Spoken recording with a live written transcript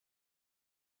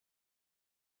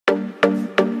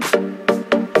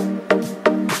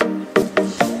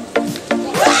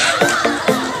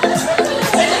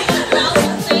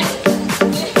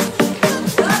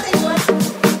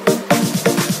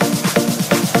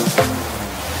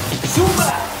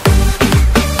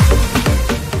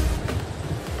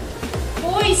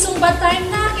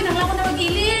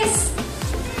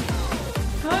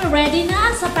ready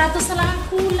na. Sapatos na lang ang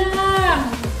kulang.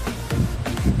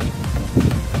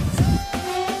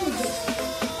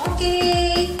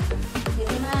 Okay.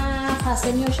 Dito na.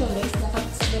 Fasten your shoelace.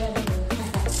 Nakapagsigurado mo.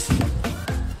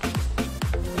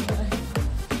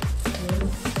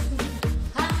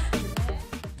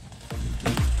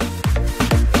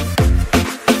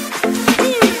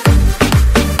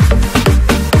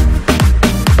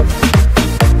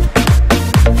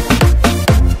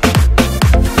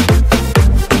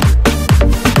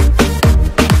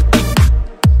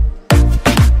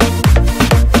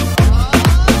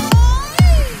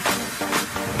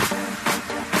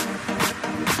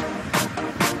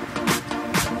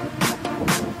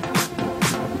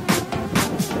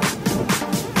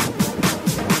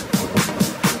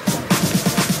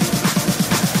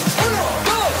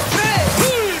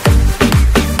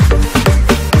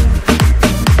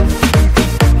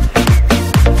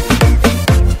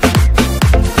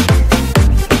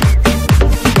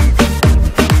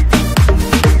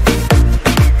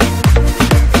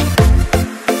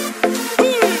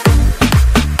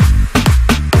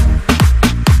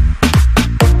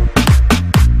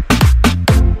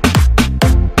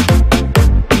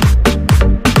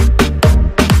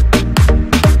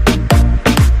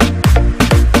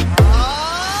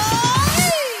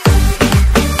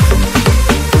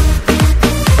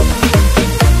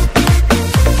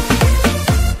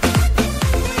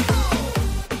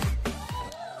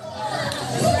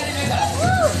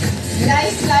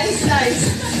 Nice.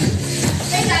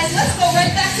 Hey guys, let's go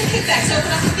right back to kickbacks.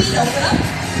 Open up the feet, open up.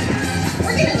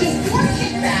 We're gonna do 4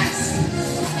 kickbacks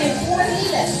and 4 knee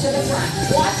lifts to the front.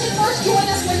 Watch it first, join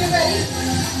us when you're ready.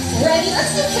 Ready?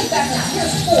 Let's do kickback now.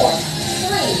 Here's 4,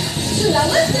 3, 2. Now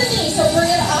lift the knee, so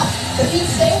bring it up. The feet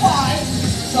stay wide.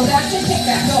 Go back to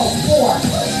kickback. Go. 4,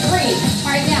 3. All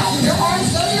right, now your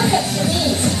arms go to your hips, your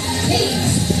knees.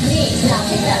 Now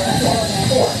kickback.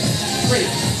 4, 3,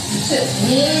 2.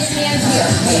 Knees, hands here.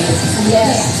 Hands.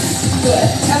 Yes. Good.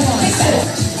 Come on.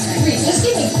 3. Just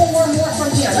give me 4 more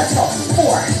from here. Let's go.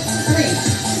 4, 3.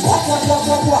 Walk.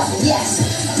 Yes.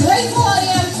 Grateful I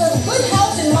am for good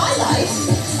health in my life.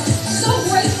 So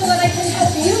grateful that I can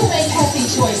help you make healthy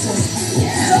choices.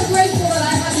 Yeah. So grateful that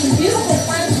I have these beautiful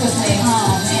friends with me.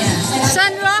 Oh, man.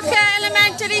 San Roque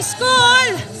Elementary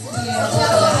School.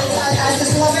 I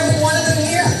just love every one of them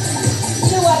here.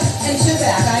 2 up and 2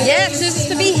 back. Yes, just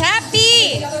to be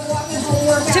happy.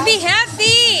 To be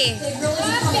happy.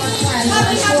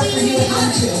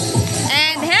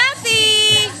 And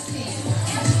healthy.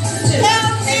 2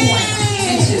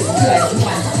 and 2. Good.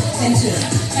 1 and 2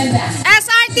 and back.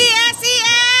 SRTES.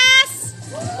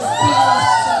 Feels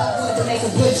so good to make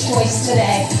a good choice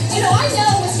today. You know, I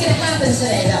know what's going to happen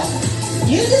today, though.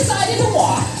 You decided to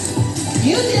walk.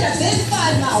 You did a big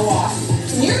 5-mile walk.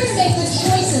 And you're going to make good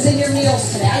choices in your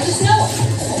meals today. I just know it.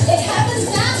 It happens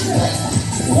naturally.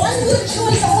 One good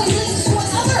choice always leads to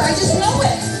another. I just know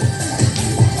it.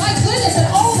 My goodness,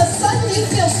 and all of a sudden you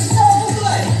feel so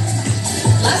good.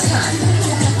 Last time.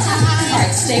 All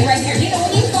right, stay right here. You know,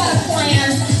 when you've got a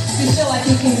plan, you feel like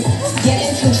you can get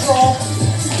in control.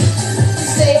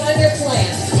 Stay on your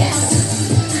plan. Yes.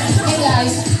 Hey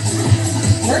guys,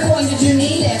 we're going to do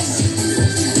knee lifts.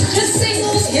 Just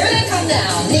singles. Here they come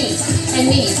now. Knees and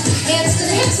knees. Hands to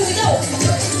the hips. Here we go.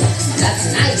 That's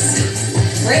nice.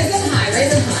 Raise them high.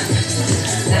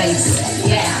 Nice.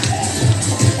 Yeah.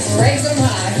 Raise them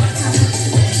high.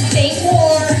 8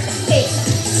 more. 8,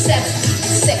 7,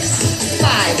 6,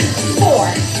 5,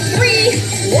 4, 3.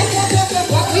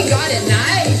 Walk. We got it.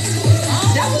 Nice.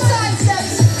 Double side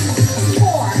steps.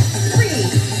 4, 3.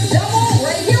 Double.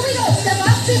 Right here we go. Step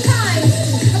up 2 times.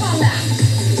 Come on back.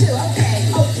 2. Okay.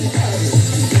 Open, close.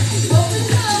 Open,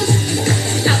 close.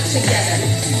 Out together.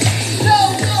 Go.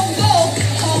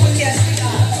 Oh, yes.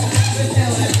 Good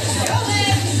feeling. Go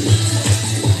in.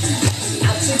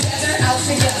 Out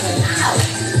together. Ow.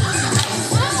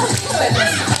 Good.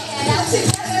 And out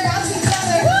together.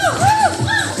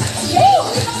 Change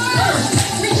the arms.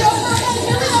 Reach overhead.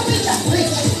 Here we go. Reach up.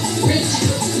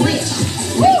 Reach.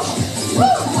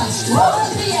 Come on. Strong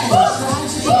to the end. 1,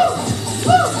 2.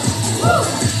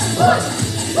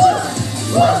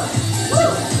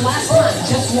 Last time.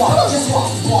 Just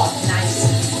walk. Nice.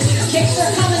 Kicks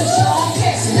are coming. Strong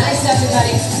kicks. Nice,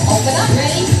 everybody. Open up.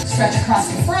 Ready? Stretch across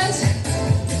the front.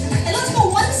 And let's go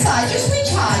one side. Just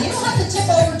reach high. You don't have to tip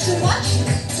over too much.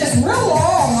 Just real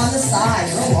long on the side.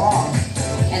 Real long.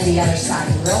 And the other side.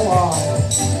 Real long.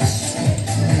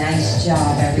 Nice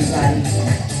job, everybody.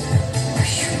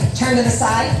 Turn to the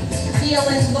side. Heel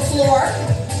into the floor.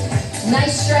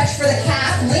 Nice stretch for the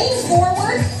calf. Lean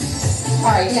forward. All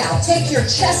right, now take your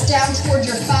chest down toward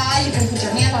your thigh. You can put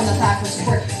your hand on the thigh for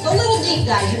support. Go a little deep,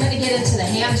 guys. You're going to get into the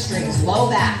hamstrings, low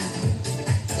back.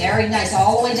 Very nice,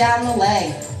 all the way down the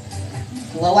leg.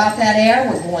 Blow out that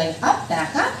air. We're going up,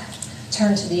 back up.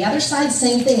 Turn to the other side,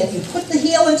 same thing. If you put the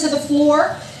heel into the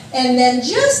floor, and then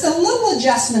just a little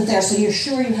adjustment there so you're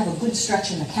sure you have a good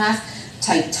stretch in the calf.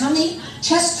 Tight tummy,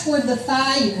 chest toward the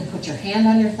thigh. You can put your hand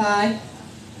on your thigh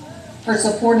for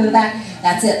support in the back.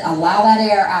 That's it. Allow that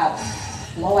air out.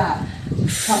 Blow out.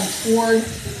 Come toward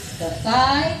the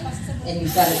thigh, and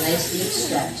you've got a nice deep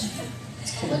stretch.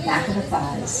 To the back of the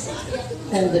thighs.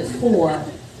 Hold it 4,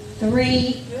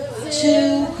 3,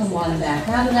 2. Come on back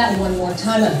out of that. One more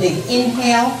time. A big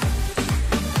inhale.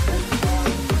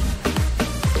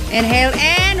 Inhale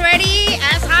and ready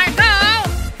as I go.